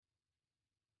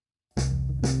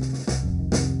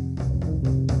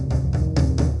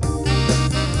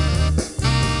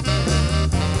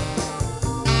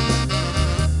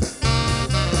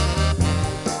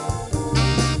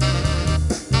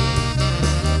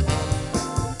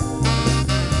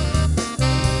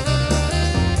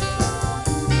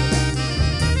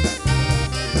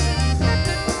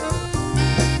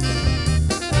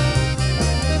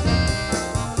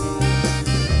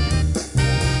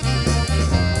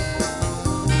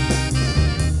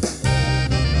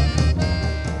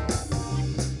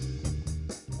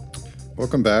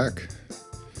Welcome back.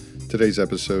 Today's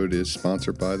episode is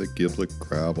sponsored by the Giblet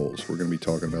Gravels. We're going to be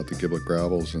talking about the Giblet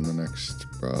Gravels in the next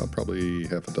probably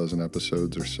half a dozen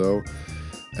episodes or so.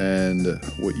 And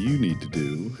what you need to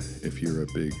do if you're a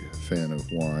big fan of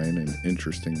wine and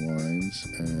interesting wines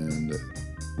and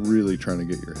really trying to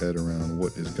get your head around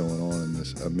what is going on in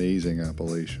this amazing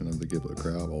appellation of the Giblet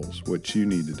Gravels, what you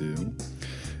need to do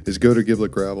is go to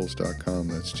gibletgravels.com.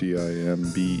 That's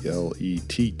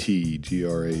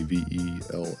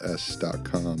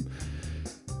GIMBLETTGRAVELS.com.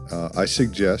 I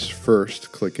suggest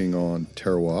first clicking on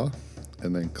terroir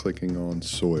and then clicking on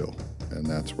soil. And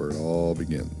that's where it all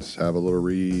begins. Have a little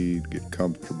read, get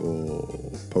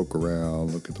comfortable, poke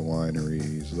around, look at the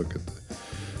wineries, look at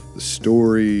the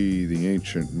story, the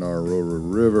ancient Narora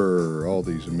River, all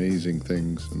these amazing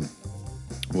things, and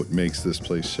what makes this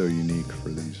place so unique for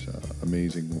these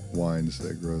amazing wines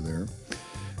that grow there.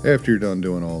 After you're done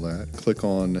doing all that, click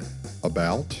on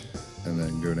About, and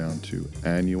then go down to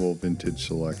Annual Vintage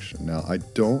Selection. Now, I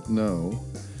don't know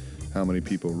how many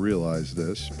people realize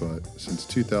this, but since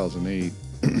 2008,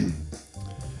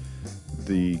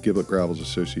 the Giblet Gravels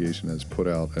Association has put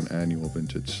out an annual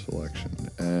vintage selection,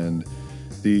 and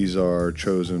these are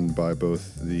chosen by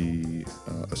both the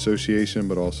association,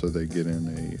 but also they get in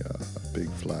a big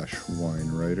flash wine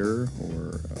writer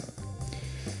or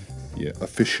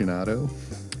aficionado.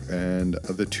 And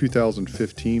the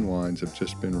 2015 wines have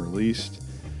just been released.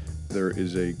 There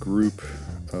is a group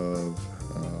of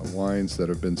wines that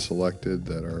have been selected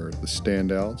that are the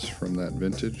standouts from that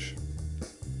vintage,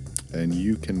 and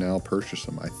you can now purchase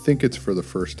them. I think it's for the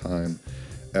first time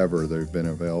ever they've been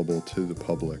available to the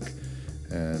public.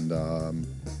 And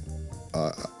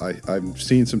I've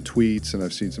seen some tweets and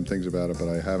I've seen some things about it, but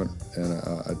I haven't,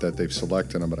 that they've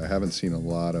selected them, but I haven't seen a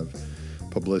lot of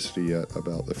publicity yet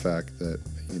about the fact that,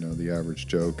 the average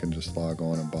Joe can just log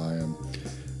on and buy them.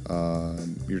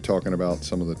 You're talking about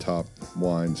some of the top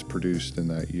wines produced in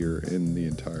that year in the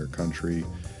entire country.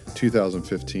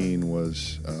 2015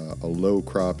 was a low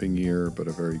cropping year, but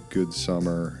a very good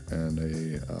summer and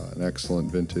an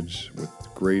excellent vintage with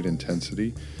great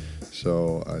intensity.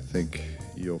 So I think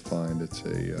you'll find it's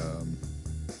a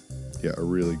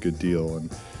really good deal, and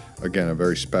again, a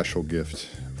very special gift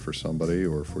for somebody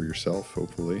or for yourself,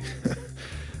 hopefully.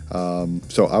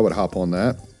 So I would hop on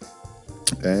that.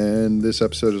 And this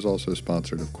episode is also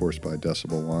sponsored, of course, by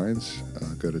Decibel Wines.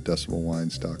 Go to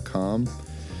decibelwines.com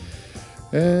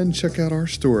and check out our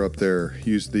store up there.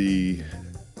 Use the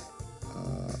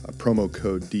promo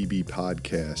code DB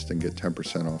Podcast and get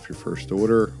 10% off your first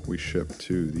order. We ship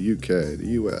to the UK, the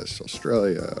US,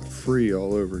 Australia, free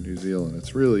all over New Zealand.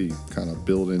 It's really kind of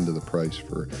built into the price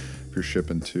for if you're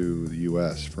shipping to the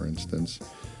US, for instance.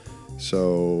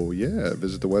 So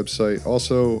visit the website.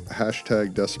 Also,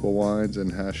 hashtag Decibel Wines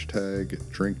and hashtag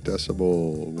Drink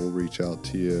Decibel. We'll reach out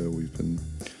to you. We've been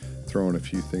throwing a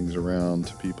few things around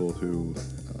to people who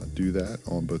do that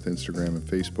on both Instagram and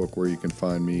Facebook, where you can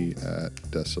find me at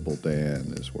Decibel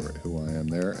Dan is who I am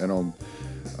there. And on,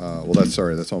 that's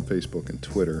on Facebook and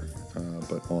Twitter.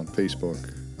 But on Facebook,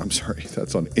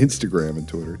 that's on Instagram and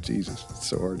Twitter. Jesus, it's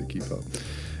so hard to keep up.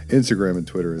 Instagram and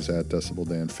Twitter is at Decibel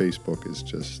Dan. Facebook is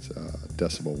just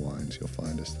Decibel Wines. You'll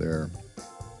find us there.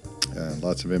 And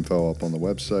lots of info up on the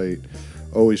website.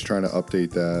 Always trying to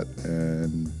update that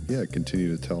and,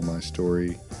 continue to tell my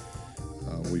story.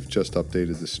 We've just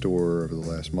updated the store over the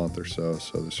last month or so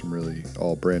there's some really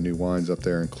all brand new wines up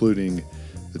there, including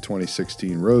the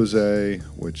 2016 Rosé,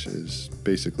 which is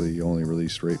basically only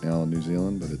released right now in New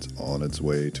Zealand, but it's on its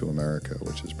way to America,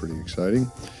 which is pretty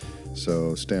exciting.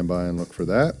 So stand by and look for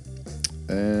that.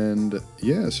 And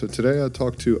so today I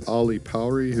talked to Ali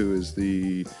Powry, who is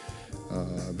the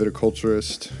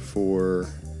viticulturist for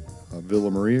Villa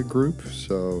Maria Group.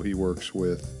 So he works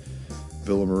with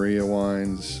Villa Maria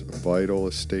Wines, Vital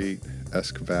Estate,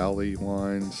 Esk Valley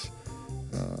Wines,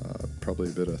 probably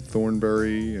a bit of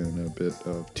Thornbury and a bit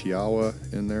of Tiawa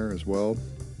in there as well.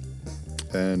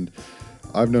 And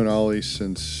I've known Ali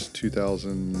since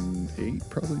 2008,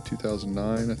 probably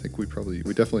 2009. I think we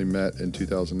definitely met in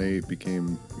 2008,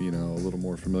 became, a little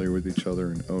more familiar with each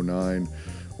other in 2009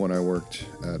 when I worked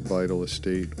at Vital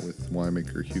Estate with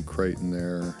winemaker Hugh Crichton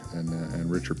there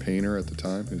and Richard Painter at the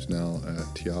time, who's now at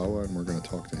Tiawa, and we're going to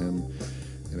talk to him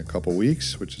in a couple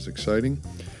weeks, which is exciting.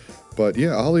 But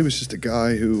Ali was just a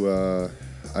guy who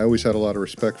I always had a lot of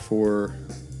respect for,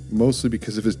 mostly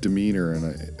because of his demeanor,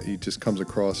 and he just comes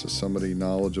across as somebody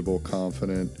knowledgeable,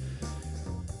 confident,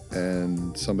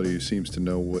 and somebody who seems to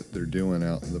know what they're doing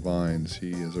out in the vines.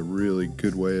 He has a really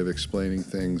good way of explaining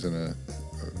things in a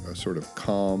sort of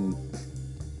calm,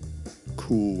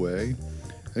 cool way.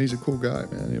 And he's a cool guy,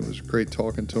 man. It was great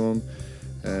talking to him.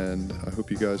 and I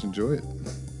hope you guys enjoy it.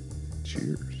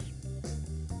 Cheers.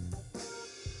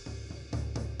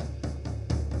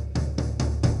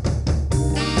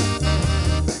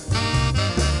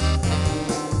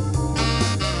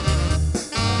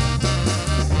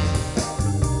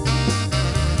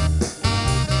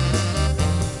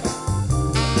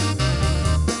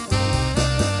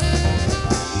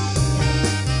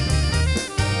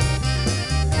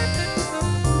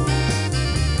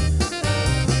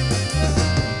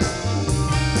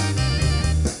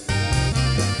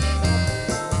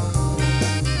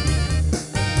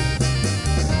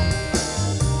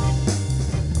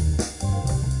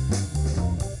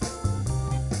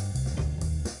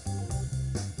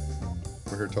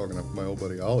 We're here talking to my old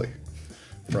buddy Ollie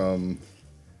from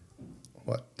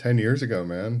 10 years ago,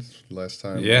 man. Last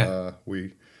time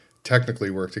we technically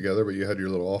worked together, but you had your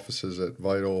little offices at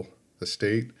Vital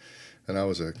Estate, and I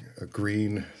was a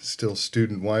green, still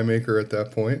student winemaker at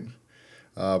that point.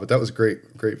 But that was great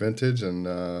vintage, and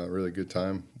really good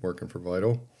time working for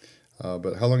Vital.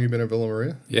 But how long have you been at Villa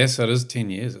Maria? Yeah, so it is 10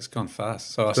 years. It's gone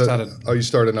fast. So I started... Oh, you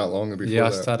started not long before that? Yeah,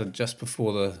 I started just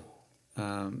before the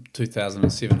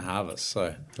 2007 harvest. So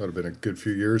that would have been a good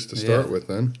few years to start with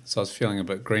then. So I was feeling a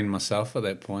bit green myself at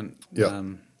that point. Yeah.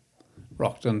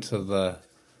 Rocked into the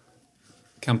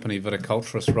company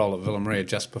viticulturist role at Villa Maria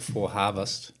just before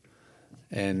harvest.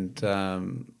 And...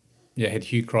 had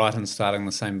Hugh Crichton starting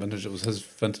the same vintage. It was his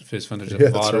first vintage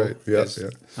at Vital as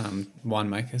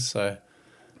winemaker. So,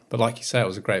 but like you say, it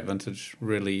was a great vintage.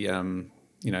 Really,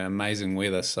 amazing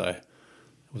weather. So it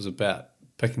was about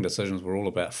picking decisions. Were all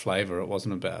about flavour. It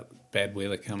wasn't about bad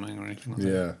weather coming or anything like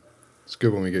that. Yeah, it's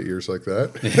good when we get years like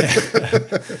that.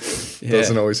 Yeah.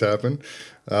 Doesn't always happen.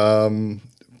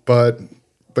 But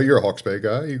you're a Hawke's Bay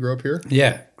guy. You grew up here?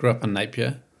 Yeah, grew up in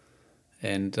Napier.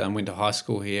 And went to high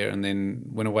school here, and then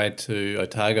went away to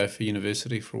Otago for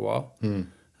university for a while.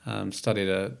 I did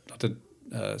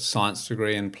a science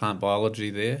degree in plant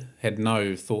biology there. Had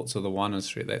no thoughts of the wine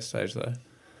industry at that stage though.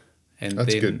 And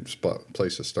that's a good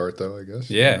place to start though, I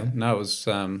guess. Yeah, no, it was.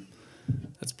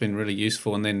 It's been really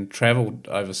useful, and then travelled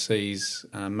overseas,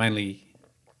 mainly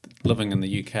living in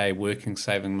the UK, working,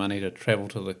 saving money to travel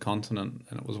to the continent.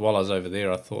 And it was while I was over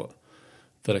there, I thought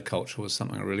viticulture was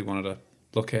something I really wanted to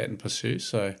look at and pursue.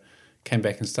 So came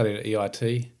back and studied at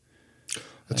EIT.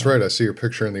 That's right. I see your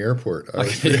picture in the airport.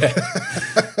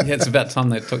 It's about time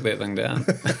they took that thing down.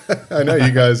 I know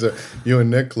you guys, you and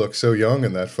Nick look so young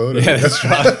in that photo. Yeah, that's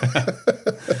right.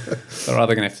 They're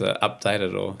either going to have to update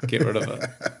it or get rid of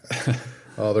it.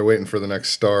 Oh, they're waiting for the next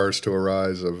stars to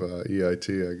arise of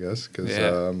EIT, I guess. Because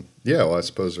I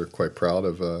suppose they're quite proud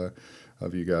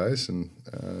of you guys, and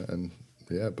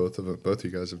both of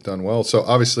you guys have done well. So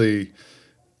obviously,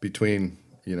 between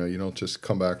you don't just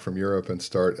come back from Europe and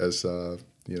start as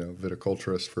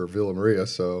viticulturist for Villa Maria.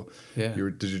 So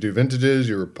did you do vintages?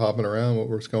 You were popping around. What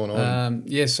was going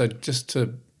on? So just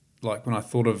to when I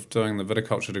thought of doing the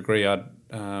viticulture degree, I'd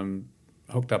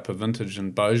hooked up a vintage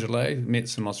in Beaujolais. Met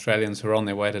some Australians who were on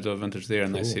their way to do a vintage there,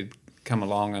 and They said come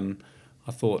along. And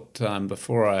I thought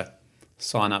before I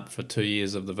sign up for 2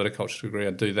 years of the viticulture degree,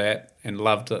 I'd do that, and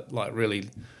loved it. Really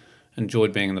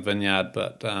enjoyed being in the vineyard,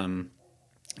 but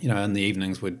in the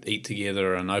evenings we'd eat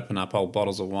together and open up old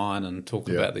bottles of wine and talk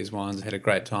about these wines. Had a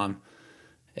great time,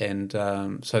 and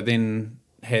so then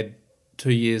had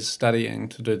 2 years studying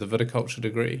to do the viticulture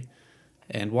degree.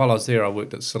 And while I was there, I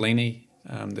worked at Cellini.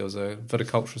 There was a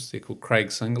viticulturist there called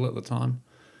Craig Single at the time,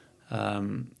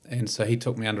 and so he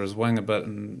took me under his wing a bit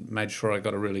and made sure I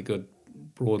got a really good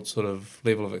broad sort of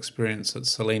level of experience at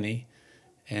Cellini.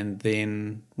 And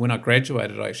then when I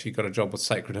graduated, I actually got a job with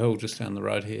Sacred Hill just down the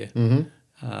road here.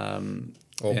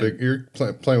 You're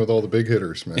playing with all the big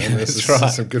hitters, man. This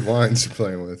is some good wines you're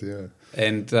playing with, yeah.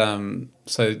 And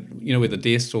so where the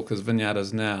Deerstalkers vineyard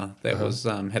is now, that was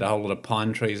had a whole lot of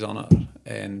pine trees on it,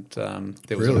 and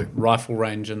there was a rifle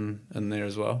range in there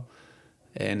as well.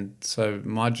 And so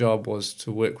my job was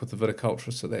to work with the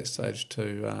viticulturists at that stage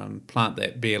to plant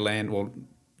that bare land,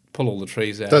 pull all the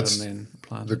trees out and then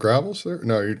plant the gravels there?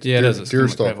 No, it is.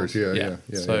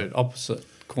 Deerstalkers, So opposite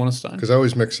Cornerstone. Because I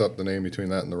always mix up the name between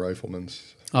that and the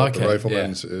Rifleman's. Okay, the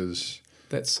Rifleman's is...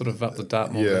 That's sort of up the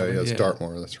Dartmoor. It's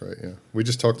Dartmoor, that's right, yeah. We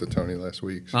just talked to Tony last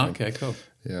week. So, okay, cool.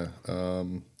 Yeah.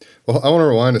 Well, I want to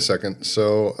rewind a second.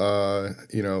 So,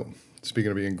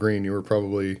 speaking of being green, you were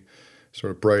probably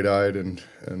sort of bright-eyed and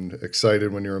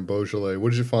excited when you were in Beaujolais.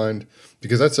 What did you find?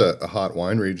 Because that's a hot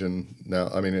wine region now.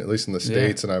 I mean, at least in the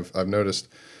States, and I've noticed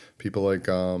people like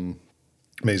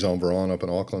Maison Veron up in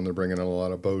Auckland, they're bringing in a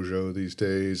lot of Beaujolais these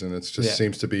days, and it just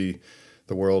seems to be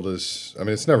the world is, I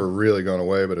mean, it's never really gone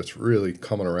away, but it's really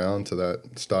coming around to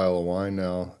that style of wine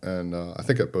now. And I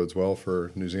think it bodes well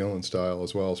for New Zealand style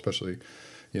as well, especially,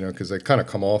 because they kind of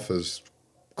come off as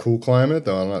cool climate,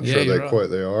 though I'm not sure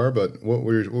they are. But what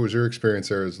was your experience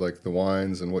there as like the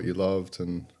wines and what you loved?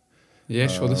 And yeah,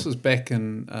 sure. This was back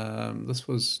in, this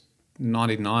was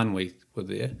 99 we were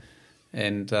there.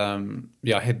 And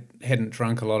I hadn't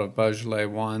drunk a lot of Beaujolais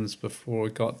wines before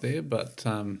we got there, but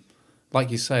like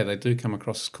you say, they do come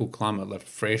across as cool climate. They're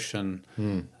fresh, and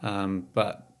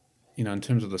but in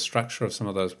terms of the structure of some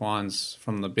of those wines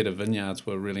from the better vineyards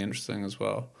were really interesting as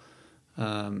well,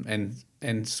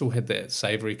 and still had that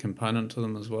savoury component to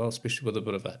them as well, especially with a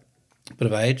bit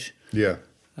of age. Yeah.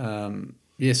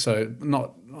 So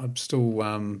I'm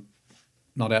still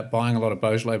not out buying a lot of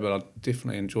Beaujolais, but I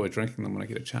definitely enjoy drinking them when I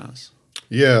get a chance.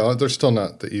 Yeah, they're still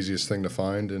not the easiest thing to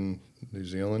find in New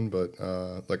Zealand, but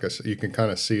like I said, you can kind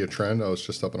of see a trend. I was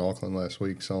just up in Auckland last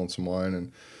week selling some wine,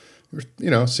 and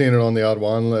seeing it on the odd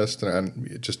wine list, and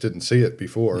you just didn't see it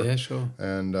before. Yeah, sure.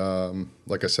 And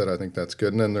like I said, I think that's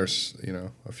good. And then there's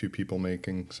a few people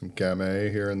making some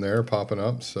Gamay here and there popping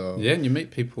up. So yeah, and you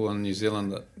meet people in New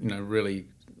Zealand that really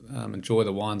enjoy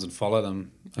the wines and follow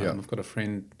them. I've got a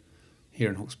friend here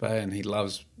in Hawke's Bay, and he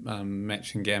loves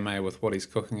matching Gamay with what he's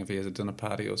cooking if he has a dinner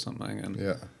party or something,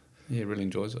 and he really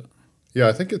enjoys it. Yeah,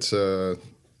 I think it's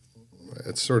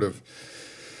sort of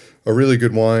a really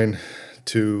good wine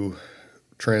to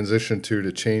transition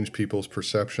to change people's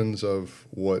perceptions of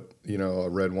what a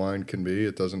red wine can be.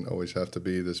 It doesn't always have to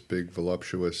be this big,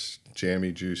 voluptuous,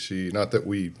 jammy, juicy. Not that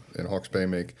we in Hawke's Bay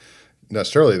make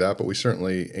necessarily that, but we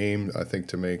certainly aim, I think,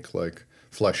 to make like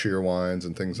fleshier wines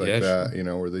and things like that,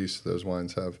 where those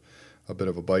wines have a bit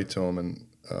of a bite to them. And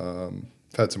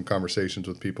I've had some conversations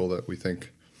with people that we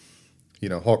think,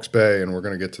 Hawke's Bay, and we're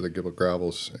going to get to the Giblet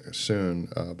Gravels soon,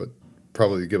 but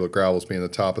probably the Giblet Gravels being the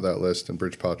top of that list, and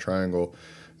Bridgepaw Triangle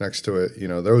next to it.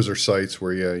 Those are sites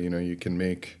where, you can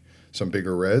make some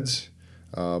bigger reds.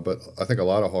 But I think a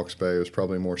lot of Hawke's Bay is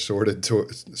probably more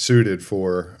suited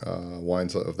for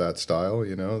wines of that style,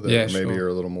 that maybe are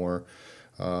a little more.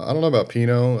 I don't know about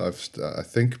Pinot. I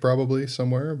think probably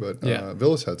somewhere, but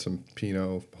Villa's had some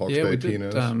Pinot, Hawke's Bay Pinots.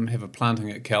 Yeah, we did have a planting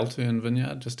at Calturn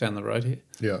Vineyard just down the road here.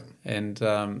 Yeah. And,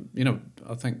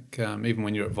 I think even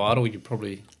when you're at Vital, you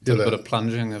probably did a bit of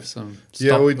plunging of some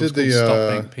we did the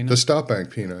Stopbank Pinot. The Stopbank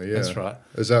Pinot, yeah. That's right.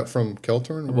 Is that from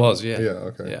Calturn? It was, yeah. Yeah,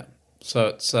 okay. Yeah. So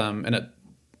it's, and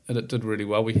it did really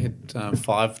well. We had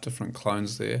 5 different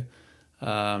clones there.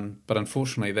 But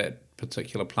unfortunately, that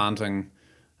particular planting,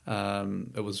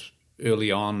 it was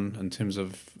early on in terms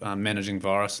of managing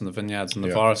virus in the vineyards, and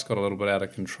the virus got a little bit out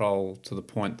of control to the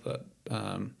point that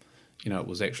it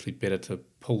was actually better to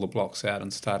pull the blocks out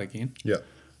and start again. Yeah.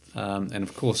 And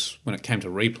of course, when it came to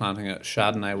replanting it,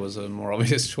 Chardonnay was a more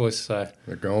obvious choice. So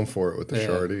they're going for it with the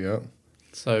Chardonnay, yeah.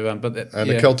 So, but that,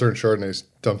 the Calturn Chardonnay's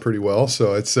done pretty well,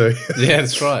 so I'd say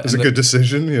that's right. It's a good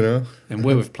decision, And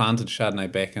where we've planted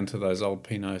Chardonnay back into those old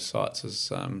Pinot sites is,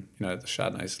 the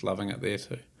Chardonnay's loving it there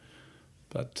too.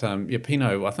 But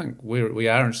Pinot, I think we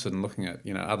are interested in looking at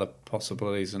other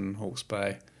possibilities in Hawke's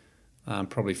Bay,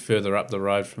 probably further up the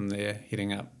road from there,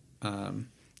 heading up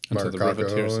into the river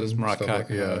terraces,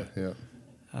 Maracaibo,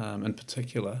 in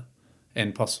particular,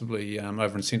 and possibly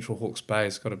over in central Hawke's Bay.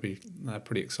 It's got to be a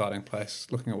pretty exciting place.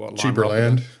 Looking at what cheaper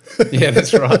land. Yeah,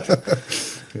 that's right.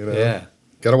 Yeah.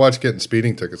 Got to watch getting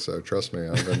speeding tickets, though. Trust me,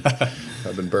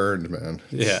 I've been burned, man.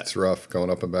 It's rough going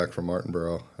up and back from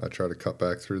Martinborough. I try to cut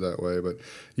back through that way, but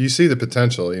you see the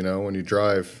potential. When you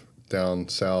drive down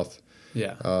south.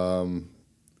 Yeah.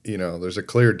 There's a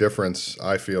clear difference.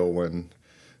 I feel when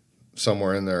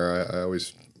somewhere in there, I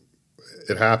always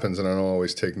it happens, and I don't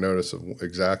always take notice of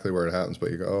exactly where it happens.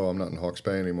 But you go, oh, I'm not in Hawke's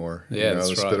Bay anymore. Yeah,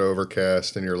 that's it's right. a bit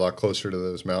overcast, and you're a lot closer to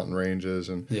those mountain ranges,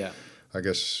 and I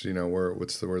guess where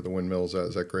the windmills at?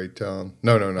 Is that Greytown?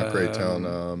 No, not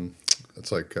Greytown.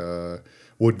 It's like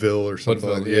Woodville or something.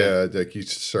 Woodville, like you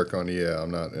start going,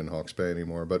 I'm not in Hawke's Bay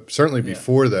anymore. But certainly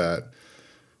before that,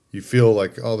 you feel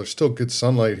like, oh, there's still good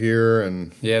sunlight here,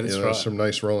 and that's some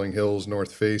nice rolling hills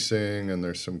north facing, and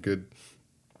there's some good,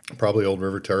 probably old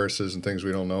river terraces and things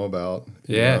we don't know about.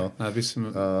 That'd be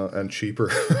some and cheaper.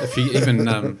 If you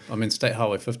even, State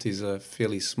Highway 50 is a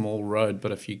fairly small road,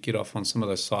 but if you get off on some of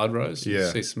those side roads, you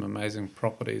see some amazing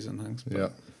properties and things.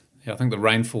 But, I think the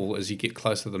rainfall, as you get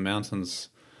closer to the mountains,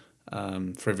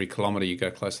 for every kilometre you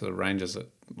go closer to the ranges, it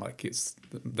gets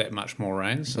that much more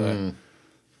rain. So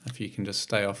if you can just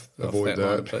stay off avoid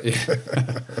that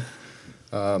line,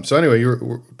 but so anyway,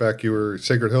 you were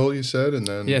Sacred Hill, you said, and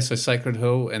then so Sacred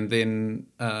Hill, and then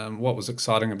what was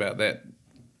exciting about that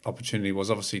opportunity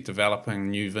was obviously developing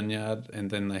new vineyard, and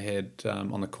then they had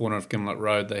on the corner of Gimlet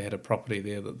Road, they had a property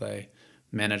there that they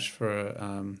managed for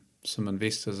some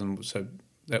investors, and so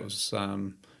that was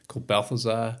called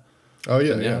Balthazar. Oh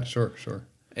yeah, Vineyard. yeah, sure.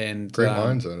 And Great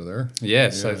wines out of there. Yeah,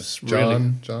 so it's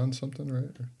really John something,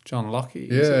 right? John Lockie.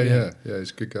 Yeah,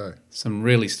 he's a good guy. Some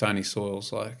really stony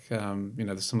soils, like some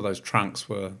of those trunks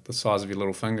were the size of your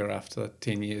little finger after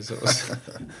 10 years. It was,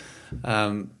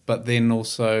 but then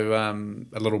also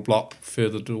a little block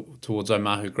further towards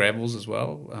Omahu Gravels as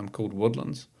well, called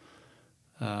Woodlands.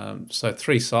 So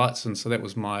 3 sites, and so that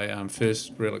was my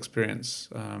first real experience.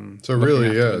 So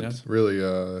really, it's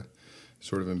really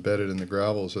sort of embedded in the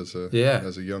gravels as a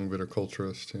young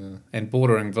viticulturist, and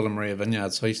bordering Villa Maria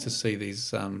vineyards. So I used to see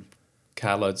these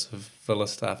carloads of villa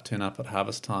staff turn up at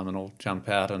harvest time and all jump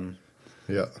out and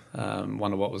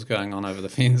wonder what was going on over the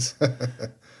fence.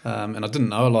 And I didn't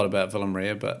know a lot about Villa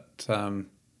Maria, but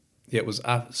it was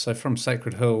so from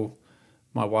Sacred Hill.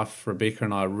 My wife Rebecca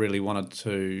and I really wanted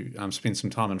to spend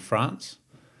some time in France,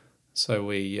 so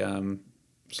we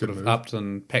sort of upped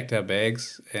and packed our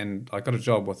bags, and I got a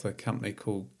job with a company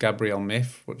called Gabriel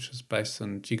Neff, which is based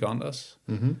in Gigondas.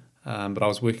 Mm-hmm. But I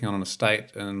was working on an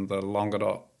estate in the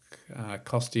Languedoc,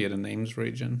 Costières de Nîmes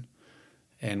region,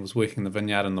 and was working the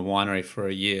vineyard and the winery for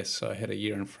a year, so I had a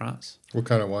year in France. What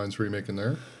kind of wines were you making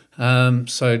there?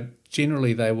 So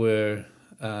generally they were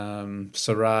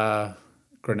Syrah,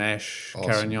 Grenache,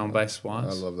 awesome. Carignan-based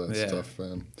wines. I love that stuff,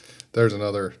 man. There's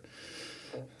another,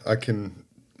 I can,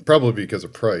 probably because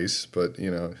of price, but,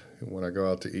 when I go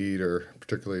out to eat, or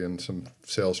particularly in some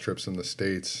sales trips in the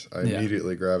States, I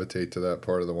immediately gravitate to that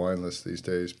part of the wine list these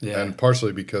days. Yeah. And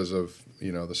partially because of, the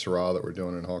Syrah that we're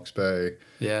doing in Hawke's Bay.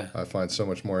 Yeah. I find so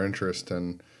much more interest,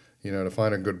 and, to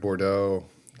find a good Bordeaux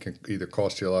can either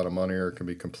cost you a lot of money or it can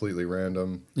be completely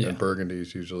random. Yeah. And Burgundy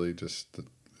is usually just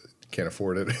can't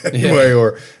afford it anyway,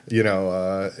 or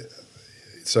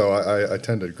so I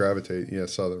tend to gravitate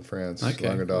southern France,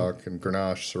 Languedoc, and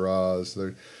Grenache, Syrahs.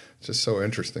 They're just so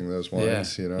interesting, those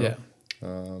wines.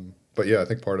 But I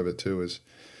think part of it too is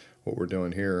what we're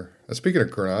doing here. And speaking of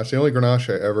Grenache, the only Grenache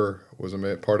I ever was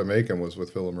a part of making was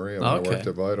with Villa Maria when I worked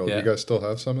at Vital. Do you guys still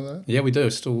have some of that? Yeah, we do.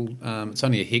 Still, it's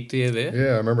only a hectare there.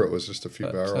 Yeah, I remember it was just a few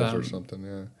barrels or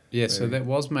something. Yeah, so that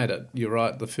was made at, you're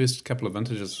right, the first couple of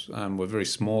vintages were very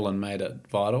small and made at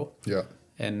Vital. Yeah.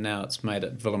 And now it's made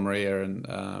at Villa Maria, and,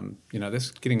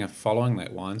 that's getting a following,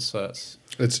 that wine, so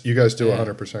it's... You guys do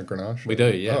 100% Grenache? We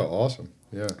do, yeah. Oh, awesome,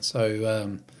 yeah.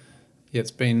 So,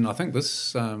 it's been, I think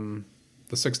this, the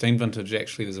 16 vintage,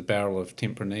 actually, there's a barrel of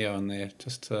Tempranillo in there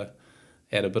just to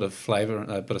add a bit of flavour and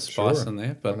a bit of spice in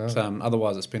there, but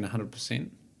otherwise it's been 100%.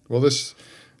 Well, this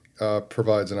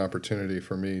provides an opportunity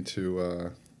for me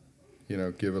to...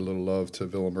 give a little love to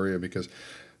Villa Maria, because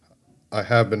I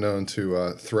have been known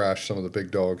to thrash some of the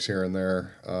big dogs here and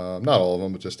there. Not all of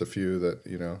them, but just a few that,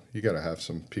 you got to have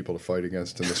some people to fight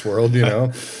against in this world,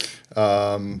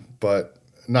 But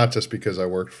not just because I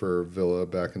worked for Villa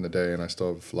back in the day and I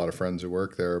still have a lot of friends who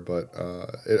work there, but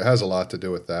it has a lot to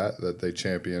do with that they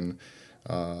champion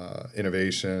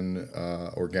innovation,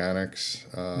 organics,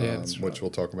 which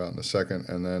we'll talk about in a second.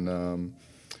 And then...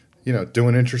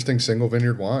 doing interesting single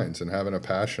vineyard wines and having a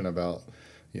passion about,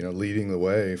 leading the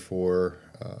way for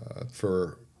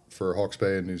Hawke's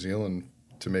Bay and New Zealand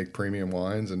to make premium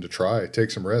wines and to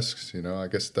take some risks. I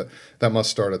guess that must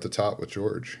start at the top with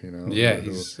George. Yeah,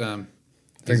 he's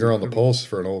finger on the pulse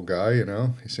for an old guy.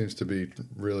 He seems to be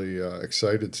really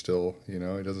excited still. He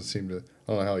doesn't seem to.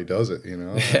 I don't know how he does it.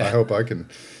 I hope I can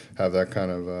have that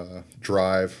kind of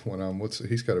drive when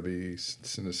he's got to be in his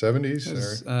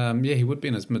 70s? He would be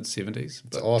in his mid-70s.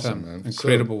 It's awesome, man.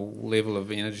 Incredible level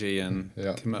of energy and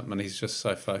commitment. He's just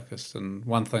so focused. And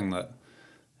one thing that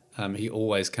he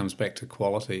always comes back to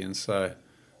quality. And so,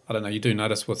 I don't know, you do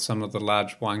notice with some of the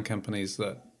large wine companies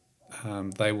that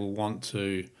they will want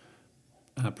to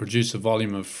produce a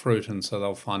volume of fruit, and so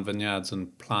they'll find vineyards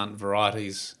and plant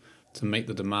varieties to meet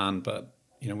the demand. But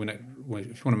if you want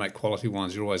to make quality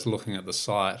wines, you're always looking at the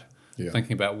site,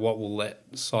 thinking about what will that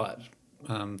site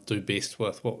do best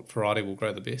with, what variety will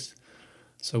grow the best.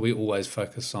 So we always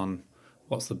focus on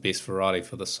what's the best variety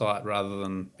for the site, rather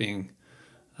than being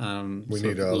we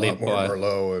need a lot more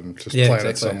Merlot and just plant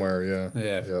it somewhere.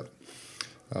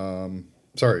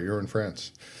 Sorry, you're in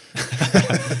France.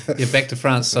 Back to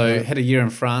France. So had a year in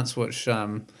France, which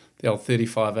the old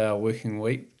 35-hour working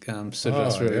week suited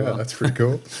us really well. That's pretty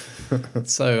cool.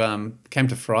 So came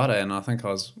to Friday, and I think I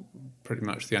was pretty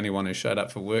much the only one who showed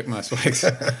up for work most weeks.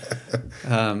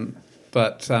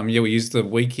 But we used the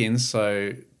weekends.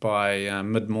 So by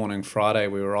mid-morning Friday,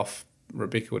 we were off.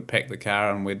 Rebecca would pack the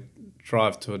car, and we'd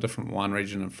drive to a different wine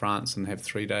region in France and have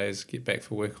 3 days, get back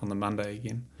for work on the Monday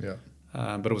again. Yeah.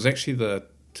 But it was actually the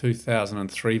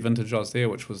 2003 vintage I was there,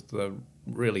 which was the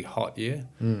really hot year.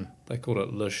 They called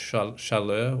it Le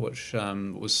Chaleur, which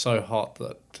was so hot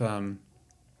that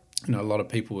a lot of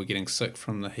people were getting sick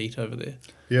from the heat over there.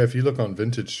 Yeah, if you look on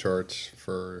vintage charts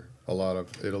for a lot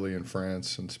of Italy and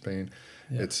France and Spain,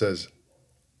 it says,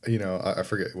 I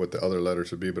forget what the other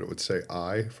letters would be, but it would say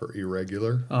I for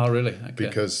irregular. Oh, really? Okay.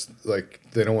 Because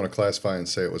they don't want to classify and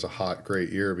say it was a hot, great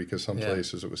year, because some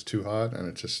places it was too hot and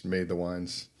it just made the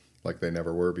wines like they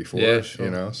never were before. Yeah,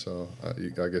 sure. So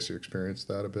I guess you experienced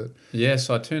that a bit. Yeah,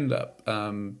 so I turned up,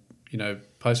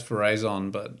 post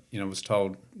Veraison, but was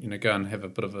told, go and have a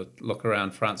bit of a look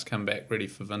around France, come back ready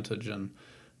for vintage,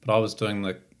 but I was doing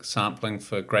the sampling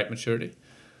for grape maturity.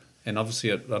 And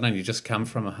obviously, I'd only just come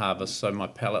from a harvest, so my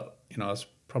palate, I was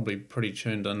probably pretty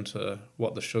tuned into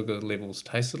what the sugar levels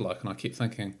tasted like. And I kept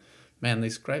thinking, man,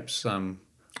 these grapes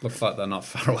look like they're not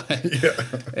far away. Yeah.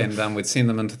 And we'd send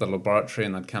them into the laboratory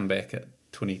and they'd come back at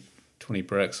 20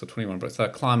 bricks or 21 bricks. They're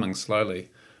climbing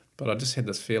slowly. But I just had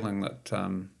this feeling that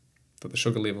the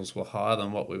sugar levels were higher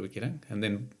than what we were getting. And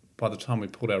then by the time we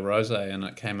pulled our rosé and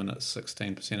it came in at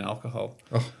 16% alcohol.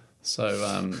 Oh.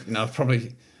 So,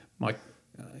 probably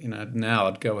now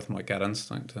I'd go with my gut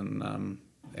instinct and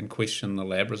question the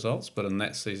lab results. But in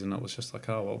that season, it was just like,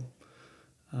 we'll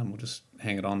just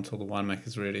hang it on till the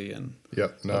winemaker's ready. And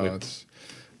it's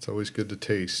always good to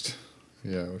taste.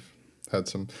 Yeah, we've had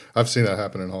some. I've seen that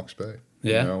happen in Hawke's Bay.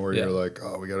 Yeah, where you're like,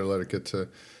 we got to let it get to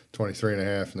 23 and a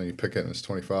half, and then you pick it and it's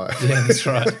 25. Yeah, that's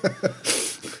right.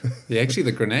 Yeah, actually,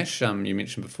 the Grenache you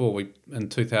mentioned before, in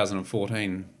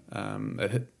 2014,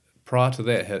 prior to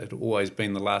that, it had always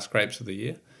been the last grapes of the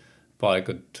year by a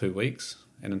good 2 weeks.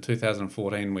 And in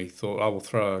 2014, we thought, we'll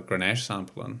throw a Grenache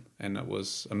sample in. And it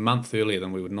was a month earlier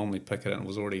than we would normally pick it, and it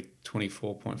was already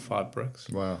 24.5 bricks.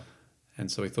 Wow. And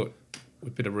so we thought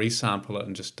we'd better resample it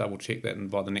and just double check that.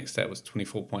 And by the next day, it was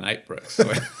 24.8 bricks.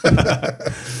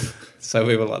 So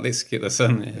we were like, let's get this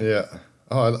in. Yeah.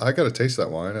 Oh, I got to taste that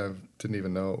wine. I didn't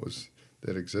even know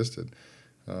it existed.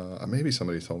 Maybe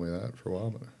somebody told me that for a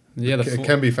while, but it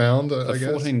can be found, I guess.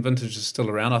 The 14 vintage is still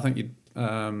around. I think you'd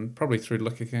probably through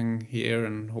Liquor King here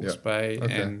in Hawke's Bay,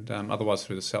 and otherwise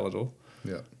through the Salador.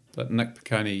 Yeah. But Nick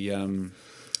Piccone,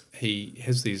 he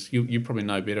has these, you probably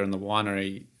know better in the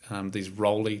winery, these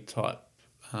rolly type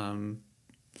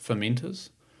fermenters.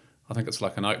 I think it's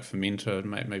like an oak fermenter,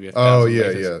 maybe 1,000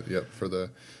 litres.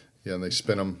 And they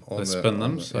spin them on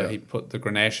He put the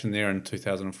Grenache in there in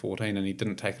 2014, and he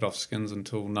didn't take it off skins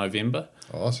until November.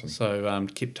 Awesome. So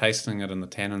kept tasting it, and the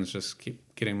tannins just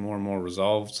kept getting more and more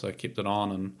resolved. So kept it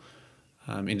on,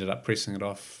 and ended up pressing it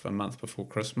off a month before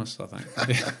Christmas, I think.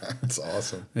 That's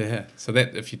awesome. Yeah. So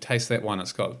that if you taste that one,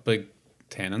 it's got big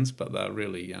tannins, but they're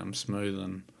really smooth,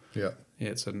 and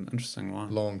it's an interesting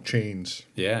wine. Long chains.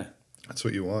 Yeah. That's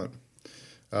what you want.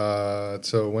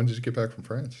 So when did you get back from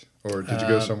France? Or did you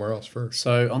go somewhere else first?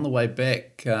 So on the way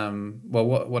back,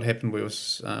 what happened, we were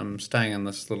staying in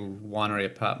this little winery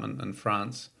apartment in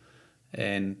France,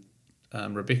 and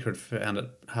Rebecca had found it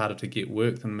harder to get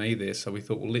work than me there, so we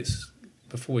thought,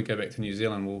 before we go back to New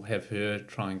Zealand, we'll have her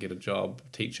try and get a job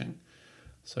teaching.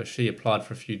 So she applied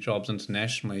for a few jobs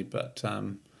internationally, but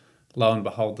lo and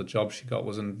behold, the job she got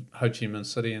was in Ho Chi Minh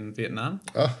City in Vietnam.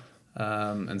 Oh.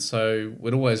 And so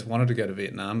we'd always wanted to go to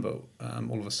Vietnam, but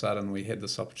all of a sudden we had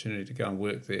this opportunity to go and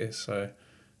work there. So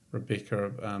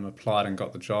Rebecca applied and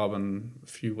got the job, and a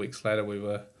few weeks later we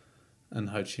were in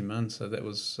Ho Chi Minh. So that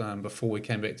was before we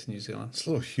came back to New Zealand. It's a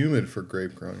little humid for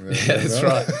grape growing there. Yeah, that's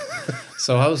right.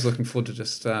 So I was looking forward to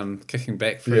just kicking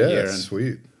back for a year and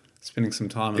sweet. Spending some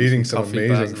time in eating some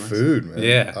amazing food, man.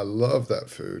 Yeah, I love that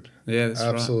food. Yeah, that's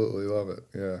absolutely love it.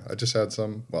 Yeah, I just had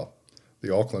some.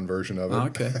 The Auckland version of it. Oh,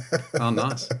 okay. Oh,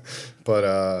 nice. But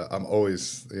I'm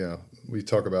always, we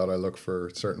talk about, I look for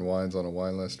certain wines on a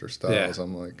wine list or styles. Yeah.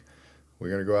 I'm like, we're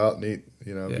going to go out and eat,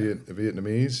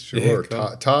 Vietnamese, sure. Yeah,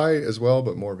 cool. Thai as well,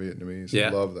 but more Vietnamese. Yeah. I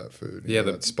love that food. Yeah.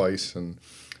 That spice and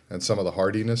some of the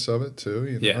hardiness of it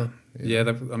too. Yeah. They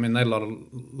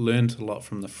learned a lot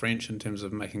from the French in terms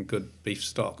of making good beef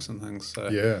stocks and things. So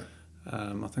yeah.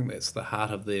 I think that's the heart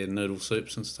of their noodle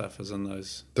soups and stuff, is in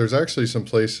those. There's actually some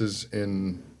places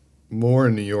more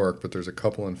in New York, but there's a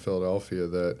couple in Philadelphia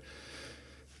that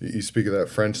you speak of that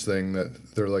French thing,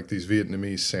 that they're like these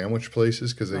Vietnamese sandwich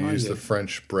places because they use the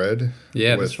French bread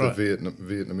with the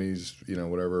Vietnamese,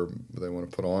 whatever they want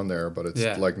to put on there, but it's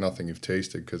like nothing you've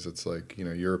tasted because it's like,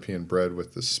 European bread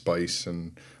with the spice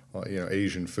and,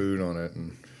 Asian food on it,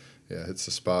 and hits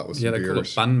the spot with some beers. Yeah, they call it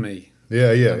banh mi.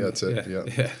 Yeah, that's it.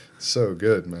 Yeah. So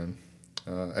good, man.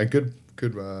 And good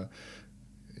good,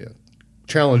 yeah,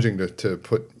 challenging to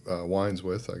put wines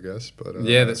with, I guess. But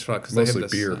yeah, that's right. Cause mostly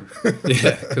they have beer.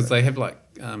 Yeah, because they have like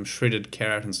shredded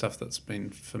carrot and stuff that's been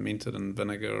fermented in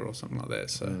vinegar or something like that.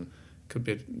 So could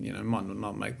be, might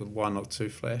not make the wine look too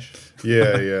flash.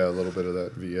 Yeah, a little bit of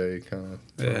that VA kind of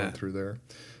thrown through there.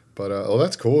 But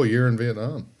that's cool. A year in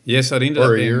Vietnam. Yeah, so it ended Or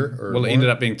up a being year, or well, it more? ended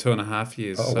up being 2.5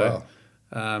 years. Oh, so,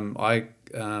 wow. I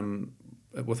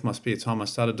with my spare time, I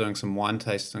started doing some wine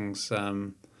tastings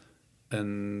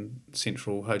in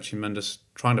central Ho Chi Minh,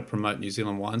 just trying to promote New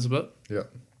Zealand wines a bit. Yeah.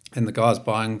 And the guys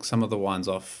buying some of the wines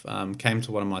off came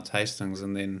to one of my tastings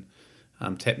and then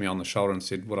tapped me on the shoulder and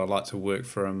said, would I like to work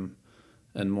for him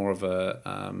in more of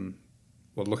a,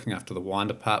 looking after the wine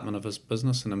department of his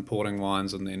business and importing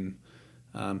wines and then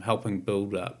helping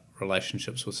build up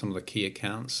relationships with some of the key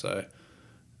accounts. So,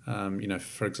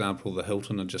 for example, the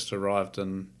Hilton had just arrived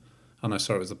it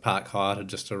was the Park Hyatt had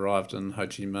just arrived in Ho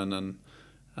Chi Minh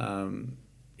and,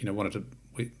 he wanted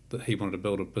to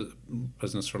build a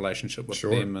business relationship with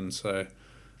Sure. them. And so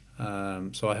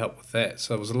I helped with that.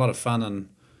 So it was a lot of fun.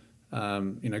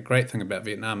 And, great thing about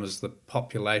Vietnam is the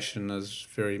population is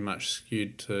very much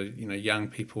skewed to, young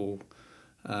people,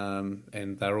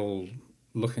 and they're all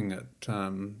looking at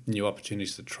new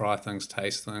opportunities to try things,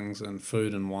 taste things, and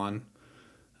food and wine.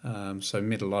 So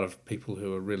met a lot of people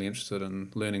who are really interested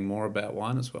in learning more about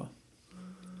wine as well.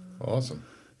 Awesome.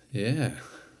 Yeah.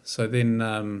 So then,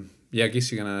 I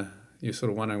guess you're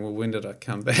sort of wondering, well, when did I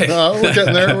come back? No, we're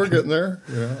getting there.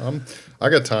 I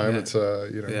got time. Yeah. It's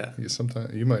you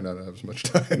sometimes you might not have as much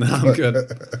time. No, I'm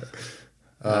good.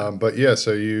 But yeah,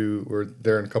 so you were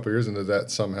there in a couple of years, and did that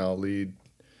somehow lead?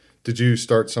 Did you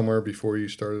start somewhere before you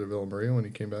started at Villa Maria when you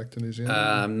came back to New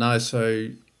Zealand? No, so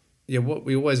what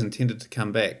we always intended to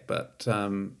come back, but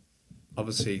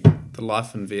obviously the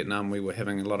life in Vietnam, we were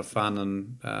having a lot of fun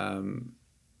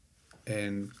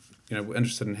and we're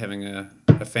interested in having a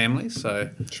family. So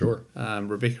Sure.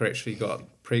 Rebecca actually got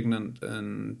pregnant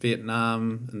in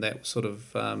Vietnam, and that was sort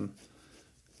of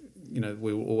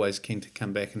we were always keen to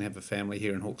come back and have a family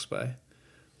here in Hawke's Bay.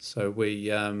 So we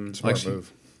Smart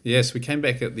move. Yes, we came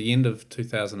back at the end of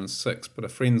 2006, but a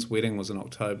friend's wedding was in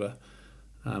October.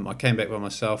 I came back by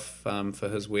myself for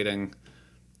his wedding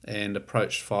and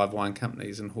approached 5 wine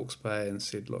companies in Hawke's Bay and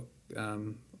said, look,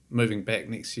 moving back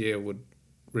next year, would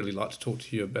really like to talk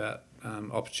to you about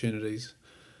opportunities.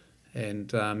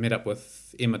 And met up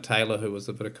with Emma Taylor, who was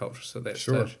the viticulturist at that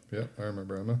stage. Yeah, I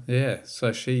remember Emma. Yeah,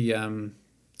 so she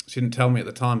didn't tell me at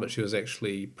the time, but she was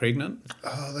actually pregnant.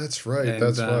 Oh, that's right. And,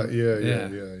 That's why.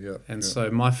 Yeah. And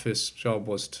so my first job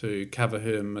was to cover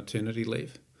her maternity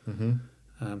leave.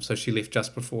 Mm-hmm. So she left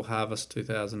just before harvest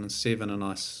 2007, and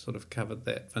I sort of covered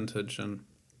that vintage.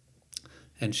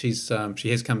 And she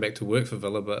has come back to work for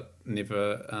Villa, but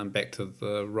never back to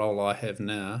the role I have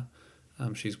now.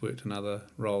 She's worked in other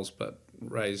roles, but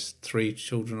raised 3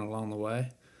 children along the way,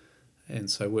 and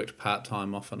so worked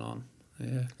part-time off and on.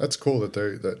 Yeah, That's cool that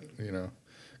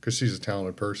because she's a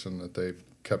talented person, that they've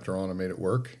kept her on and made it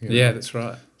work. Yeah, that's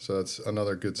right. So that's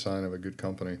another good sign of a good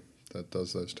company that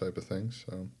does those type of things.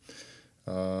 So,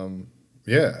 and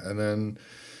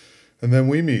then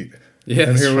we meet. Yeah,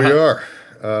 and here right. we are.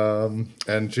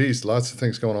 And geez, lots of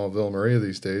things going on with Villa Maria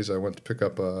these days. I went to pick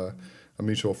up a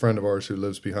mutual friend of ours who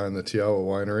lives behind the Tiawa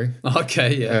winery.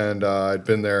 Okay, yeah. And I'd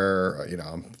been there,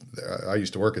 I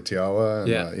used to work at Tiawa,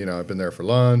 and, I've been there for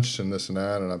lunch and this and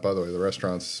that. And by the way, the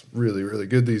restaurant's really, really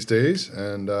good these days.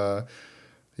 And,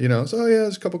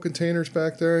 there's a couple containers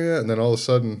back there, yeah. And then all of a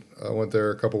sudden, I went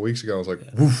there a couple weeks ago. I was like,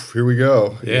 woof, here we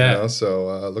go. Yeah. So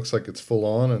it looks like it's full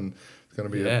on, and it's going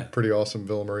to be a pretty awesome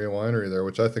Villa Maria winery there,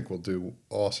 which I think will do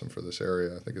awesome for this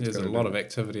area. I think it's There's a lot of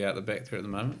activity out the back there at the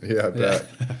moment. Yeah, I bet.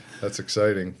 That's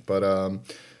exciting. But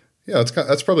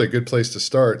that's probably a good place to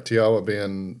start. Tiawa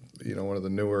being one of the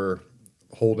newer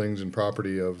holdings and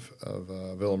property of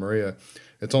Villa Maria.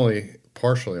 It's only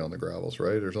partially on the gravels,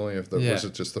 right? There's only was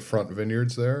it just the front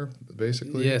vineyards there,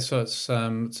 basically? Yeah, so it's a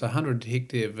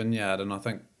 100-hectare vineyard, and I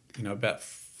think about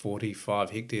 45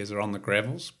 hectares are on the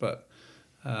gravels, but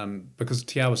because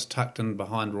Tiawa's tucked in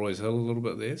behind Roy's Hill a little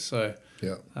bit there, so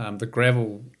the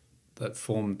gravel that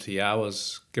formed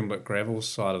Tiawa's Gimblett Gravels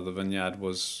side of the vineyard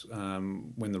was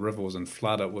when the river was in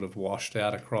flood, it would have washed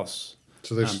out across.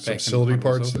 So there's some silty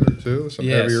parts there too, some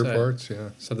heavier parts. Yeah.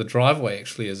 So the driveway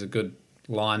actually is a good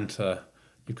line to.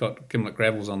 You've got Gimblett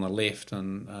Gravels on the left,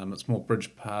 and it's more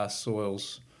bridge pass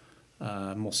soils,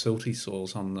 more silty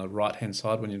soils on the right hand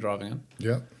side when you're driving in.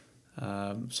 Yeah.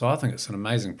 So I think it's an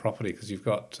amazing property because you've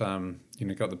got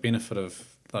got the benefit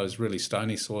of those really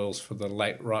stony soils for the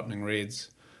late ripening reds,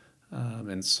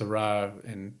 and Syrah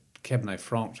and Cabernet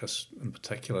Franc just in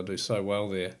particular do so well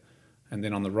there. And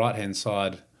then on the right-hand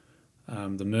side,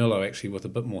 the Merlot actually with a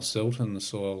bit more silt in the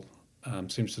soil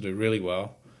seems to do really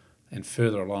well. And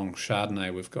further along,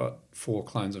 Chardonnay, we've got 4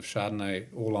 clones of Chardonnay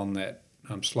all on that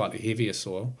slightly heavier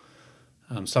soil.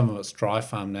 Some of it's dry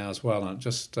farm now as well, and it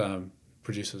just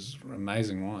produces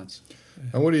amazing wines. Yeah.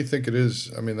 And what do you think it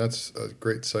is? I mean, that's a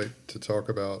great site to talk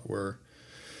about where,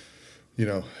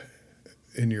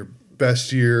 in your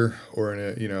best year or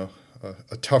in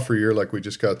a tougher year like we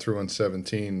just got through in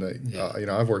 17,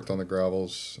 I've worked on the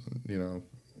gravels,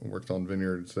 worked on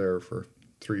vineyards there for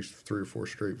three or four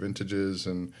straight vintages,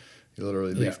 and you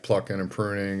literally leaf plucking and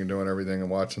pruning and doing everything and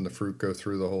watching the fruit go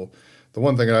through the whole. The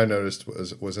one thing I noticed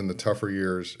was in the tougher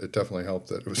years, it definitely helped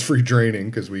that it was free draining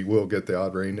because we will get the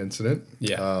odd rain incident.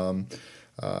 Yeah.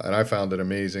 And I found it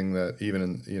amazing that even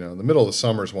in the middle of the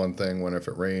summer is one thing. When if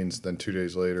it rains, then 2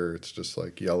 days later it's just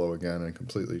like yellow again and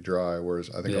completely dry. Whereas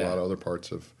I think a lot of other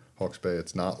parts of Hawke's Bay,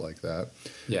 it's not like that.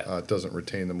 Yeah. It doesn't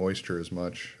retain the moisture as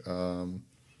much.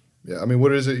 I mean,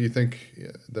 what is it you think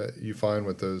that you find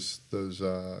with those?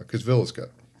 Because Villa's got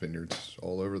vineyards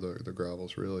all over the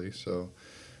gravels, really. So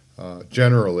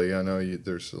generally, I know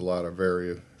there's a lot of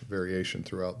variation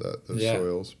throughout those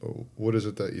soils. But what is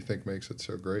it that you think makes it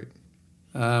so great?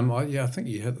 I think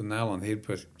you hit the nail on the head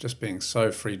with just being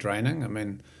so free draining. I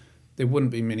mean, there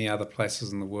wouldn't be many other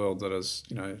places in the world that is,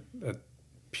 a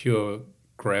pure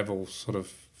gravel sort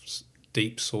of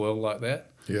deep soil like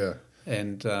that. Yeah.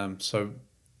 And so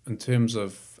in terms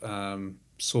of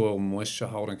soil moisture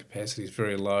holding capacity, it's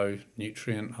very low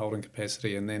nutrient holding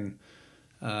capacity. And then,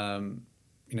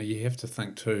 you have to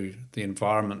think too, the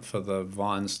environment for the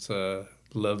vines to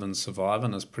live and survive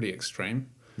in is pretty extreme.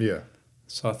 Yeah.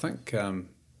 So I think,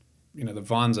 the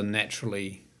vines are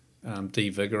naturally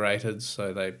devigorated,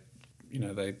 so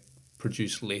they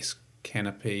produce less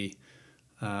canopy.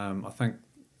 I think,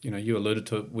 you alluded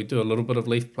to it, we do a little bit of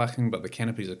leaf plucking, but the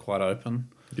canopies are quite open.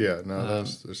 Yeah, no,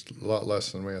 there's a lot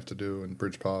less than we have to do in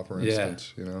Bridgepop, for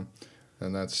instance,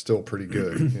 and that's still pretty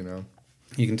good,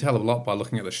 You can tell a lot by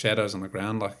looking at the shadows on the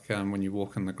ground, like when you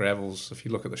walk in the gravels, if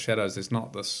you look at the shadows, there's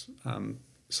not this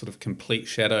sort of complete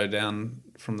shadow down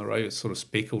from the road. It's sort of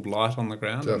speckled light on the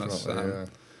ground. Definitely,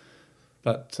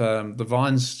 But the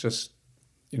vines just,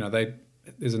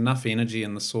 there's enough energy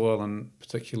in the soil, and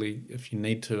particularly if you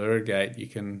need to irrigate, you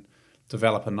can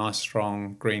develop a nice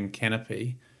strong green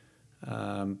canopy.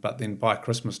 But then by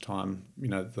Christmas time,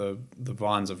 the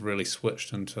vines have really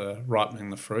switched into ripening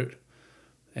the fruit,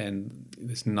 and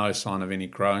there's no sign of any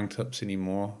growing tips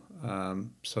anymore.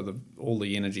 So all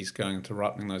the energy's going into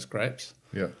ripening those grapes.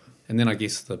 Yeah. And then I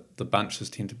guess the bunches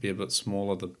tend to be a bit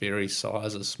smaller. The berry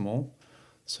size is small.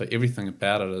 So everything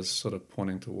about it is sort of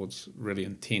pointing towards really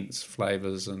intense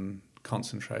flavours and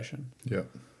concentration. Yeah.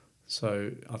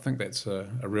 So I think that's a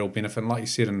real benefit. And like you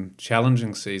said, in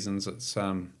challenging seasons, it's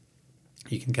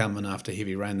you can come in after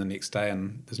heavy rain the next day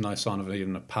and there's no sign of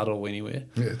even a puddle anywhere.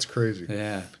 Yeah, it's crazy.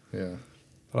 Yeah. Yeah.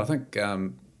 But I think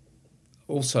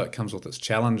also it comes with its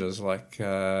challenges, like,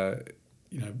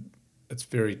 it's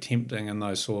very tempting in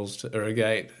those soils to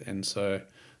irrigate, and so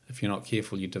if you're not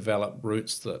careful, you develop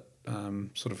roots that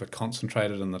sort of are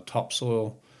concentrated in the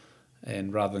topsoil,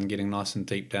 and rather than getting nice and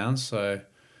deep down. So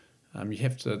you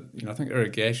have to, I think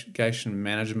irrigation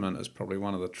management is probably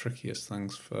one of the trickiest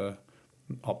things for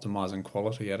optimizing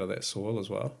quality out of that soil as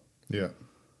well. Yeah.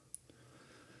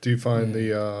 Do you find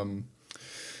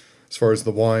as far as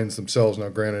the wines themselves, now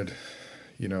granted,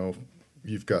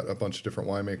 you've got a bunch of different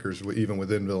winemakers even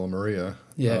within Villa Maria.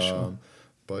 Yeah, sure.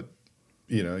 But,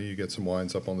 you get some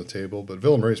wines up on the table. But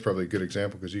Villa Maria is probably a good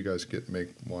example because you guys make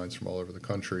wines from all over the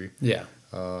country. Yeah.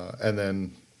 And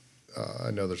then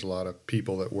I know there's a lot of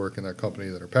people that work in that company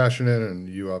that are passionate, and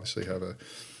you obviously have a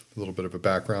little bit of a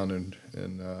background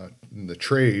in the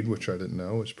trade, which I didn't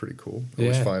know was pretty cool.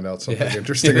 Always find out something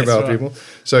interesting about people.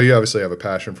 So you obviously have a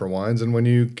passion for wines, and when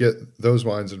you get those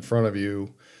wines in front of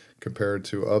you compared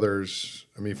to others,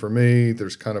 I mean, for me,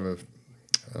 there's kind of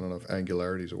I don't know if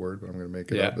angularity is a word, but I'm going to make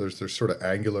it up. There's sort of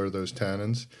angular, those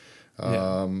tannins.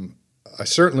 I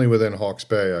certainly within Hawke's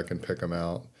Bay, I can pick them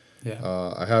out. Yeah.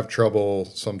 I have trouble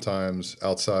sometimes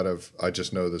outside of, I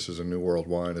just know this is a New World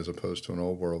wine as opposed to an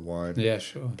Old World wine. Yeah,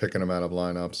 sure. Picking them out of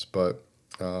lineups. But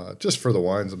just for the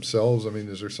wines themselves, I mean,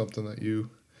 is there something that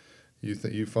you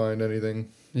think you find anything?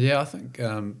 Yeah, I think,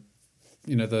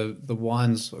 the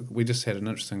wines, we just had an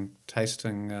interesting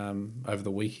tasting over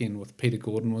the weekend with Peter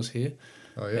Gordon was here.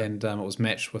 Oh, yeah. And it was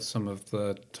matched with some of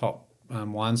the top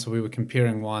wines. So we were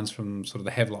comparing wines from sort of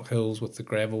the Havelock Hills with the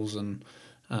gravels and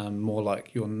more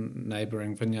like your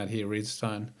neighbouring vineyard here,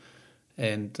 Redstone.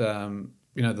 And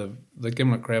the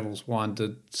Gimlet Gravels wine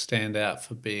did stand out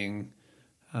for being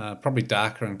probably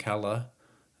darker in colour,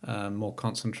 more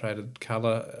concentrated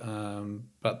colour,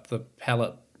 but the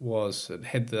palate it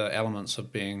had the elements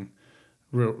of being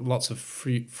lots of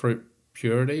fruit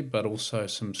purity, but also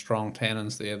some strong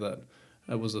tannins there. That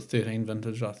it was a 13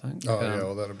 vintage, I think. Oh yeah,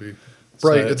 well that'll be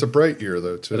bright. It's a bright year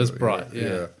though too. It is bright,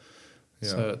 yeah.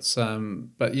 So it's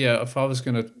but yeah, if I was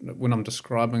going to, when I'm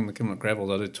describing the Gimlet Gravels,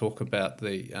 I did talk about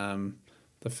the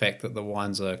fact that the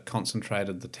wines are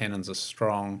concentrated, the tannins are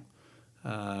strong.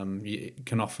 You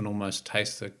can often almost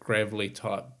taste a gravelly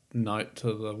type note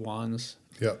to the wines.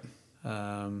 Yeah.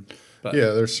 But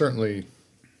yeah, there's certainly.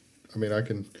 I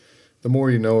mean, the more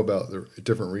you know about the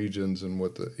different regions and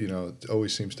what it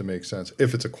always seems to make sense.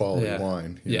 If it's a quality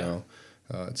wine, you know,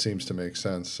 it seems to make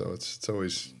sense. So it's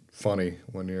always funny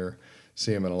when you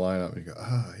see them in a lineup and you go,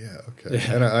 okay.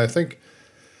 Yeah. And I think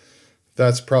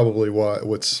that's probably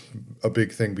what's a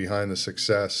big thing behind the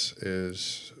success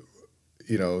is,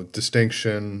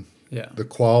 distinction, the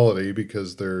quality,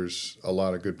 because there's a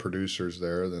lot of good producers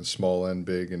there, then small and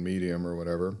big and medium or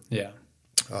whatever. Yeah.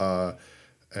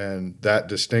 And that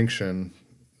distinction,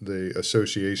 the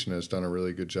association has done a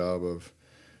really good job of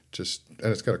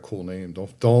and it's got a cool name.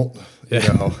 Don't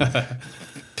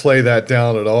play that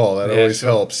down at all. That always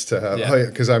helps to have,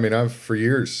 because I've for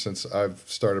years since I've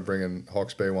started bringing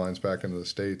Hawke's Bay wines back into the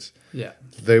States. Yeah,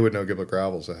 they would know Gimlet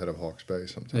Gravels ahead of Hawke's Bay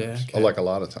sometimes, like a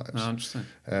lot of times. Oh, interesting.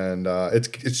 And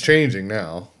it's changing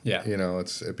now. Yeah,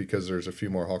 it's because there's a few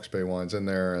more Hawke's Bay wines in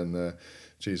there, and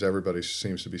everybody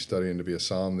seems to be studying to be a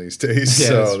somm these days. Yeah,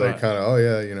 so they kind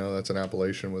of, that's an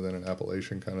appellation within an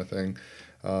appellation kind of thing.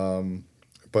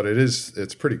 But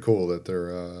it's pretty cool that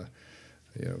they're,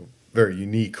 very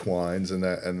unique wines, and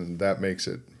that makes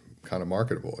it kind of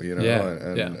marketable, and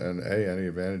any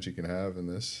advantage you can have in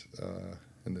this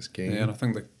game. Yeah, and I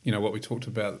think that what we talked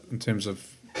about in terms of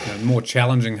more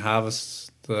challenging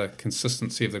harvests, the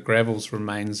consistency of the gravels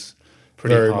remains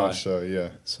pretty very high. Much so, yeah.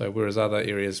 So whereas other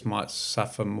areas might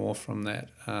suffer more from that,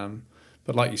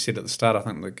 but like you said at the start, I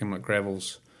think the Gimlet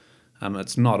Gravels.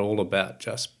 It's not all about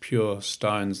just pure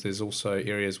stones. There's also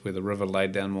areas where the river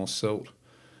laid down more silt.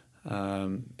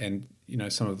 And,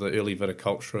 some of the early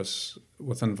viticulturists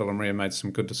within Villa Maria made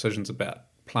some good decisions about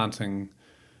planting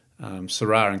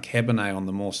Syrah and Cabernet on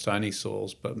the more stony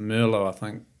soils. But Merlot, I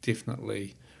think,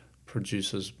 definitely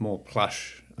produces more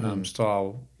plush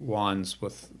style wines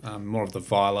with more of the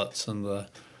violets and the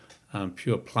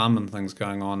pure plum and things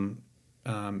going on,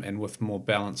 and with more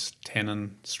balanced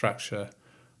tannin structure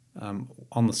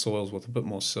on the soils with a bit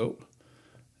more silt.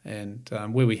 And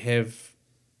where we have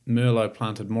Merlot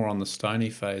planted more on the stony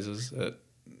phases,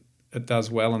 it does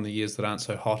well in the years that aren't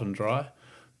so hot and dry,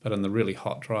 but in the really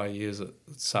hot, dry years it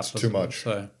suffers. It's too much.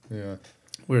 So, yeah.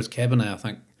 Whereas Cabernet, I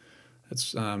think,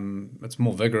 it's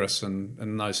more vigorous, and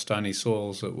in those stony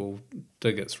soils it will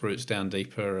dig its roots down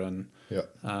deeper, and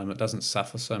it doesn't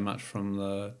suffer so much from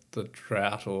the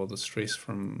drought or the stress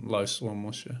from low soil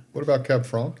moisture. What about Cab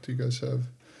Franc? Do you guys have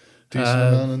decent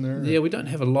amount in there? Yeah, we don't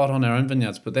have a lot on our own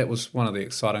vineyards, but that was one of the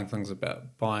exciting things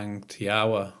about buying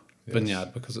Tiawa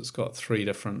vineyard, because it's got 3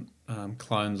 different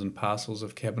clones and parcels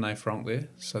of Cabernet Franc there.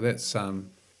 So that's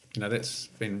that's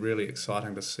been really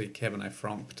exciting to see Cabernet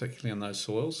Franc, particularly in those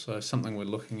soils. So something we're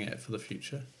looking at for the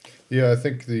future. Yeah, I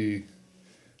think the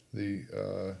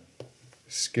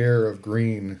scare of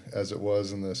green, as it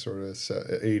was in the sort of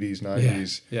 80s,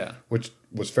 90s, which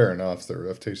was fair enough.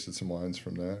 I've tasted some wines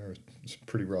from that. It's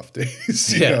pretty rough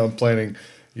days. I'm planting,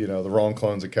 the wrong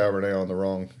clones of Cabernet on the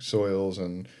wrong soils,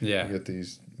 and you get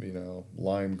these,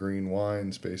 lime green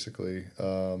wines basically.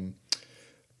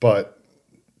 But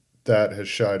that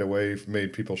has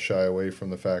made people shy away from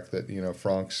the fact that,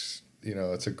 Franc's,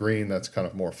 it's a green that's kind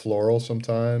of more floral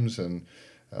sometimes, and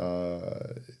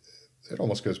it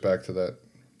almost goes back to that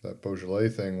Beaujolais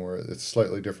thing where it's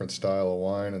slightly different style of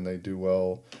wine, and they do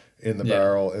well in the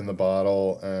barrel, in the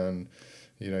bottle, and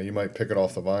you might pick it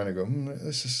off the vine and go,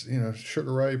 this is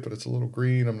sugar ripe, but it's a little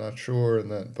green. I'm not sure,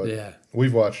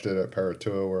 we've watched it at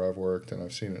Paratua where I've worked, and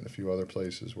I've seen it in a few other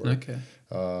places where,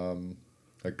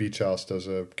 like Beach House does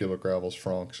a Gimlet Gravels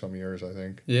Franc some years, I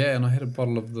think. Yeah, and I had a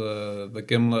bottle of the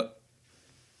Gimlet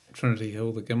Trinity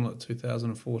Hill, the Gimlet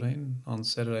 2014 on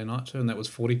Saturday night too, and that was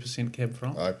 40% Cab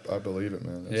Franc. I believe it,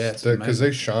 man. Because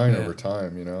they shine over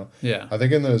time, Yeah. I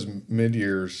think in those mid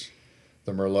years,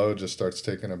 the Merlot just starts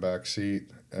taking a back seat,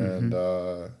 and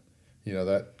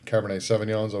that Cabernet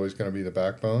Sauvignon is always going to be the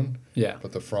backbone. Yeah.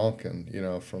 But the Franc,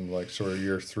 and from like sort of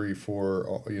year 3,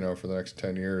 4, for the next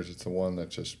 10 years, it's the one that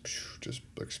just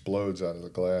explodes out of the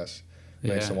glass.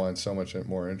 Makes the wine so much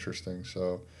more interesting.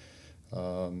 So.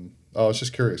 I was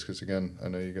just curious because, again, I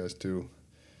know you guys do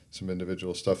some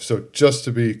individual stuff. So just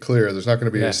to be clear, there's not going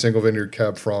to be a single vineyard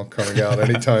Cab Franc coming out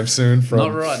anytime soon from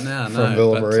not right now, from no.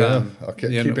 Villa Maria. But,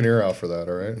 Keep an ear out for that.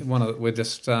 All right. We're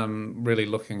just really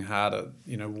looking hard at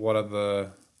what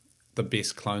are the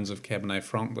best clones of Cabernet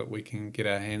Franc that we can get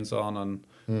our hands on,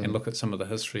 and look at some of the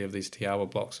history of these Tiawa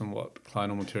blocks and what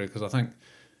clonal material. Because I think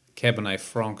Cabernet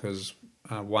Franc is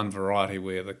one variety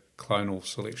where the clonal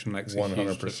selection makes a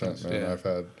huge difference. 100%,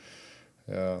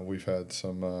 man. We've had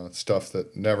some stuff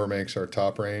that never makes our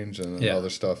top range, and other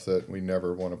stuff that we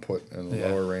never want to put in the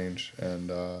lower range. And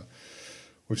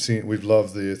we've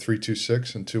loved the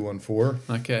 326 and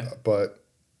 214. Okay. But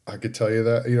I could tell you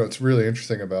that it's really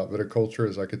interesting about viticulture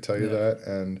is I could tell you that,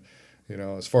 and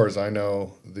as far as I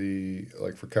know,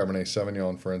 for Cabernet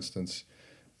Sauvignon, for instance,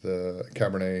 the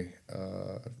Cabernet,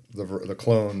 the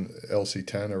clone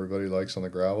LC10 everybody likes on the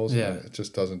gravels, and it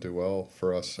just doesn't do well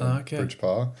for us in Bridge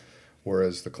Pa.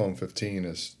 Whereas the Clone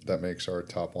 15 that makes our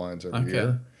top lines every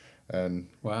year. And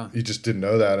you just didn't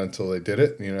know that until they did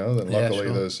it, Then luckily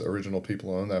those original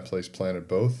people who owned that place planted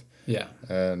both. Yeah.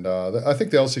 And I think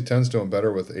the LC10's doing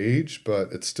better with age,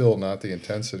 but it's still not the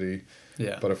intensity.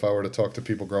 Yeah. But if I were to talk to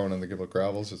people growing in the Giblet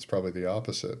Gravels, it's probably the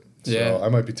opposite. So I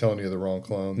might be telling you the wrong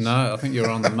clones. No, I think you're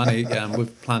on the money.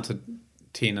 We've planted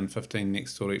 10 and 15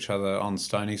 next door to each other on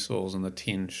stony soils, and the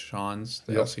 10 shines,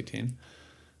 the LC10.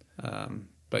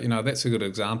 But that's a good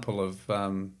example of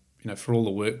for all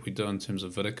the work we do in terms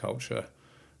of viticulture,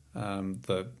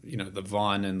 the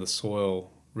vine and the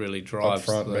soil really drives up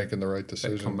front, making the right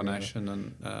decision, that combination.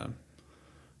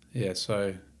 And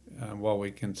so while we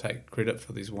can take credit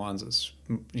for these wines, it's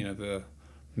the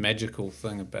magical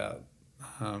thing about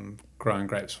growing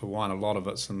grapes for wine. A lot of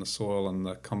it's in the soil and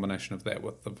the combination of that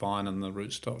with the vine and the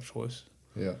rootstock choice.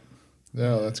 Yeah,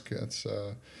 that's good.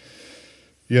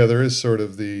 There is sort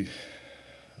of the.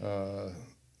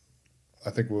 I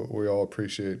think what we all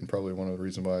appreciate, and probably one of the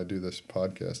reasons why I do this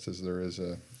podcast, is there's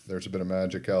a bit of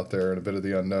magic out there and a bit of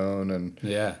the unknown,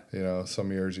 and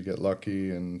some years you get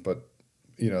lucky, but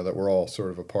that we're all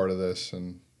sort of a part of this.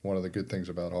 And one of the good things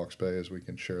about Hawke's Bay is we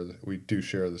do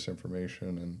share this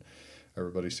information, and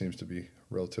everybody seems to be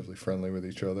relatively friendly with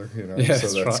each other.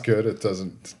 So that's good. It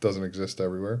doesn't exist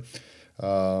everywhere.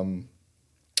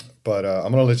 But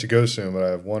I'm going to let you go soon, but I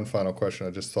have one final question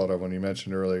I just thought of when you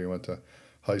mentioned earlier you went to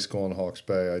high school in Hawke's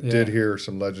Bay. I did hear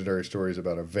some legendary stories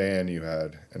about a van you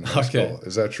had in high school.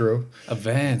 Is that true? A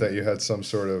van? That you had some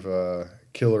sort of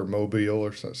killer mobile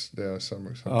or something?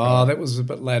 That was a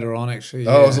bit later on, actually.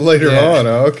 Oh, it was later on?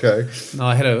 Oh, okay. No,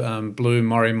 I had a blue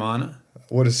Maury Minor.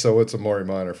 What's a Maury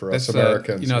Minor for us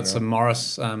Americans? It's a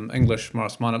Morris, English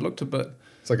Morris Minor. It looked a bit...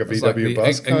 It's like a VW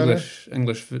bus kind of?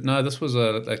 English... No, this was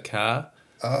a car.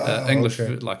 English,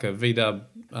 like a VW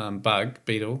bug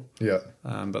beetle,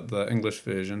 but the English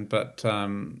version. But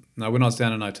when I was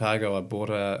down in Otago, I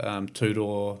bought a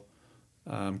two-door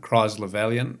Chrysler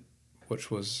Valiant,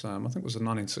 which was I think it was a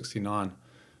 1969,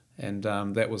 and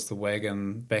that was the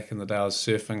wagon back in the day. I was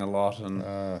surfing a lot,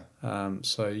 and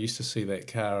so I used to see that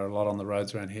car a lot on the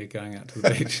roads around here going out to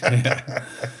the beach.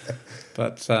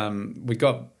 But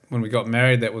when we got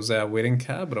married, that was our wedding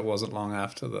car, but it wasn't long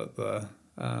after that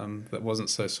wasn't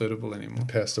so suitable anymore.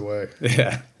 Passed away.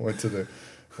 Yeah. Went to the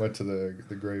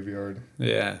graveyard.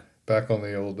 Yeah. Back on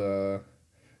the old.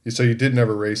 So you did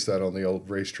never race that on the old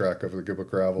racetrack over the Giblet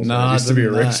Gravels? No, it used to be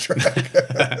a racetrack.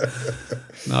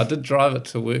 No, I did drive it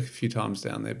to work a few times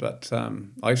down there, but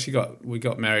we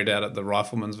got married out at the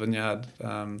Rifleman's Vineyard,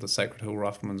 the Sacred Hill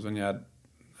Rifleman's Vineyard,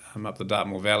 up the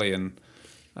Dartmoor Valley, and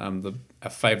our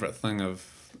favourite thing of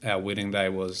our wedding day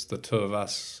was the two of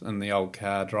us in the old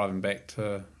car driving back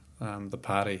to the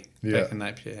party back in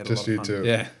Napier. Had just a lot of you fun. two.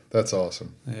 Yeah. That's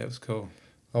awesome. Yeah, it was cool.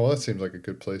 Oh, well, that seems like a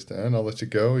good place to end. I'll let you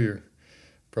go. You're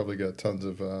probably got tons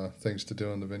of things to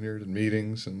do in the vineyard and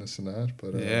meetings and this and that.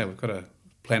 But we've got a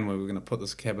plan where we're going to put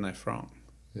this Cabernet Franc.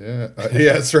 Yeah,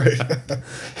 that's right.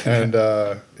 And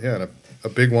and a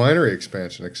big winery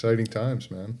expansion. Exciting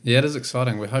times, man. Yeah, it is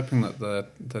exciting. We're hoping that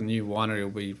the new winery will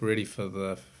be ready for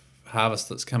the harvest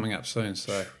that's coming up soon.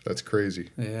 So that's crazy.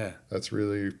 Yeah, that's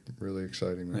really, really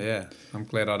exciting, man. Yeah, I'm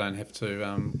glad I don't have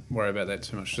to worry about that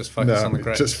too much. Just focus on the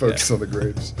grapes. Just focus on the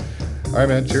grapes. All right,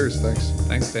 man. Cheers.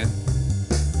 Thanks, Dan.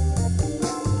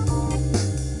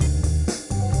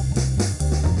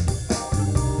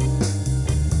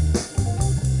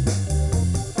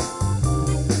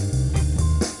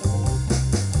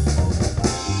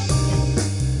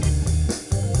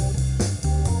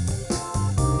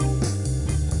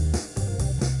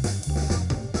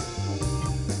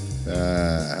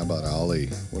 How about Ollie?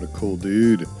 What a cool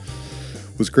dude. It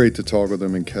was great to talk with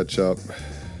him and catch up.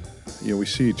 we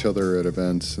see each other at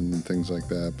events and things like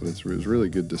that, but it was really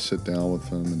good to sit down with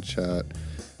him and chat.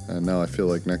 And now I feel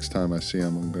like next time I see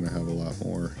him, I'm going to have a lot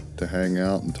more to hang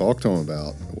out and talk to him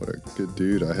about. What a good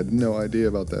dude. I had no idea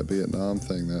about that Vietnam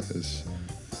thing. That's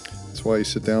why you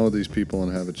sit down with these people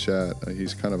and have a chat.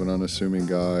 He's kind of an unassuming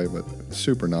guy, but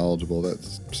super knowledgeable. That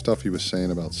stuff he was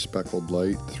saying about speckled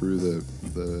light through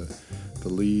the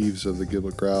leaves of the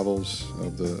giblet gravels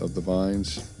of the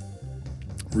vines,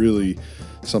 really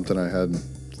something I hadn't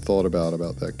thought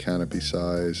about that canopy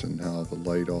size and how the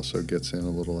light also gets in a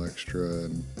little extra,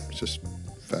 and it's just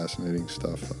fascinating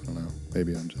stuff. I don't know,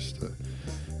 maybe I'm just a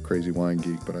crazy wine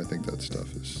geek, but I think that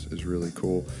stuff is really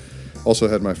cool. Also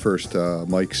had my first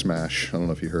mic smash. I don't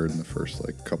know if you heard in the first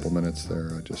couple minutes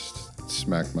there, I just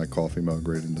smacked my coffee mug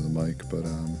right into the mic, but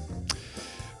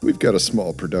we've got a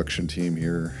small production team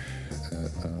here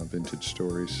at Vintage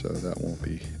Stories, so that won't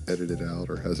be edited out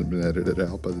or hasn't been edited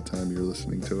out by the time you're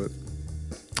listening to it.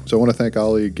 So I want to thank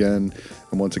Ollie again,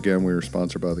 and once again we were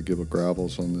sponsored by the Giblet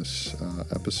Gravels on this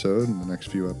episode and the next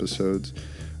few episodes.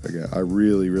 Again, I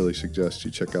really suggest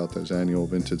you check out those annual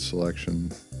vintage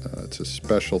selection. It's a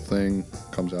special thing,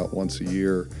 comes out once a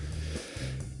year.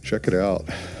 Check it out.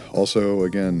 Also,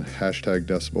 again,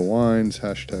 #Decibel Wines,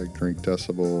 #Drink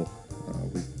Decibel.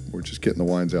 We're just getting the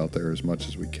wines out there as much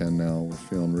as we can now. We're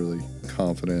feeling really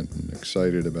confident and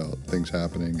excited about things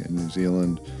happening in New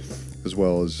Zealand, as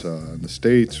well as in the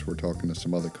States. We're talking to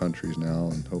some other countries now,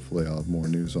 and hopefully I'll have more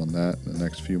news on that in the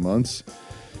next few months.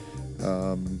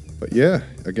 But yeah,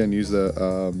 again, use the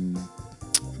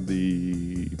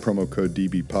promo code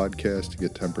DB Podcast to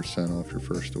get 10% off your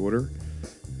first order.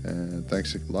 And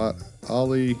thanks a lot,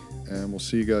 Ollie. And we'll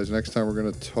see you guys next time. We're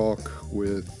going to talk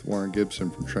with Warren Gibson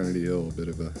from Trinity Hill, a bit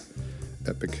of a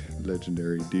epic,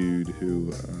 legendary dude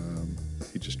who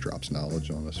he just drops knowledge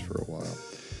on us for a while.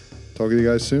 Talk to you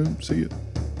guys soon. See you.